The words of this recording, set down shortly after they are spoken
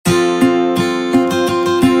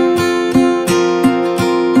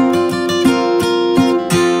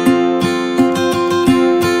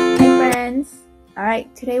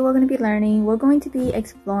today we're going to be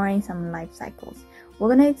exploring some life cycles. We're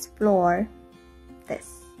going to explore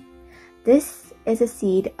this. This is a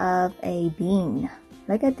seed of a bean.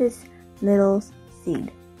 Look at this little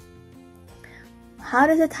seed. How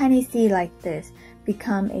does a tiny seed like this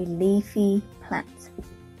become a leafy plant?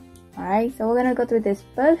 Alright, so we're going to go through this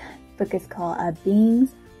book. The book is called A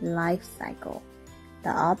Bean's Life Cycle.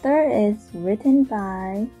 The author is written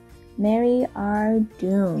by Mary R.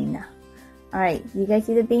 Dunn. Alright, you guys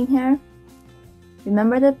see the bean here?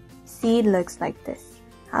 Remember, the seed looks like this.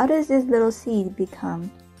 How does this little seed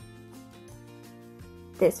become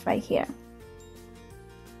this right here?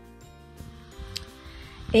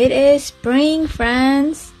 It is spring,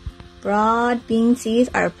 friends. Broad bean seeds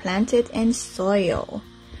are planted in soil.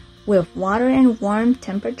 With water and warm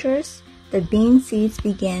temperatures, the bean seeds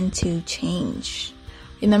begin to change.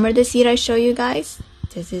 Remember the seed I showed you guys?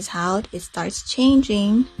 This is how it starts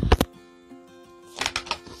changing.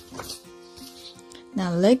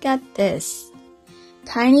 Now look at this.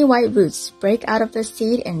 Tiny white roots break out of the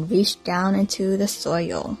seed and reach down into the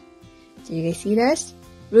soil. Do you guys see this?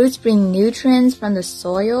 Roots bring nutrients from the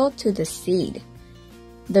soil to the seed.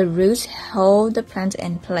 The roots hold the plant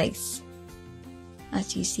in place,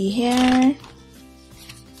 as you see here.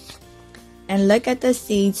 And look at the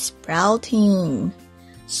seed sprouting.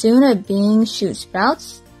 Soon a bean shoot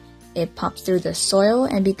sprouts. It pops through the soil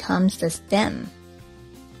and becomes the stem.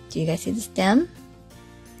 Do you guys see the stem?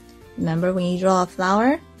 Remember when you draw a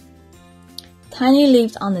flower? Tiny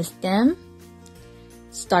leaves on the stem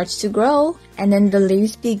starts to grow, and then the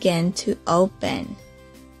leaves begin to open.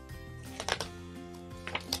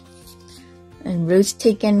 And roots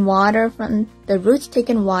take in water from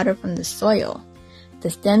the soil. The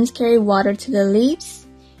stems carry water to the leaves,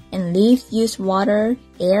 and leaves use water,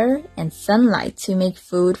 air, and sunlight to make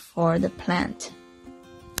food for the plant.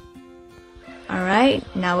 Alright,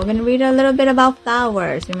 now we're going to read a little bit about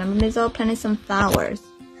flowers. Remember, this all planted some flowers.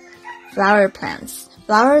 Flower plants.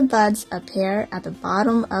 Flower buds appear at the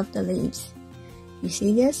bottom of the leaves. You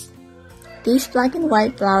see this? These black and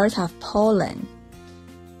white flowers have pollen.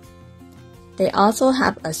 They also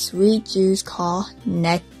have a sweet juice called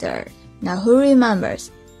nectar. Now, who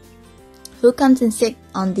remembers? Who comes and sits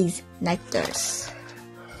on these nectars?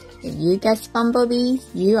 If you guess bumblebees,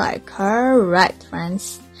 you are correct,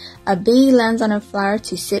 friends. A bee lands on a flower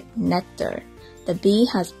to sip nectar. The bee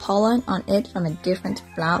has pollen on it from a different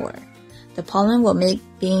flower. The pollen will make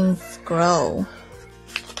beans grow.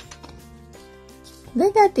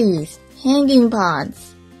 Look at these hanging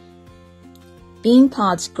pods. Bean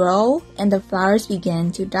pods grow and the flowers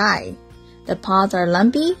begin to die. The pods are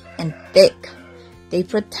lumpy and thick. They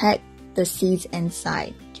protect the seeds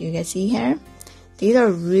inside. Do you guys see here? These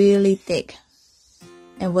are really thick.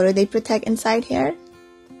 And what do they protect inside here?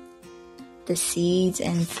 The seeds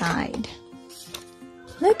inside.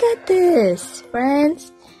 Look at this,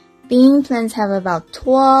 friends. Bean plants have about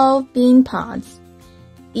 12 bean pods.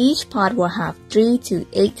 Each pod will have 3 to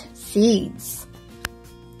 8 seeds.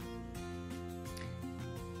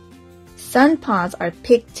 Some pods are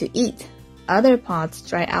picked to eat. Other pods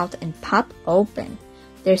dry out and pop open.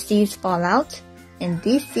 Their seeds fall out, and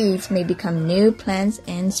these seeds may become new plants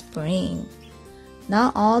in spring.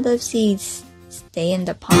 Not all the seeds stay in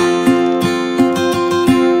the pod.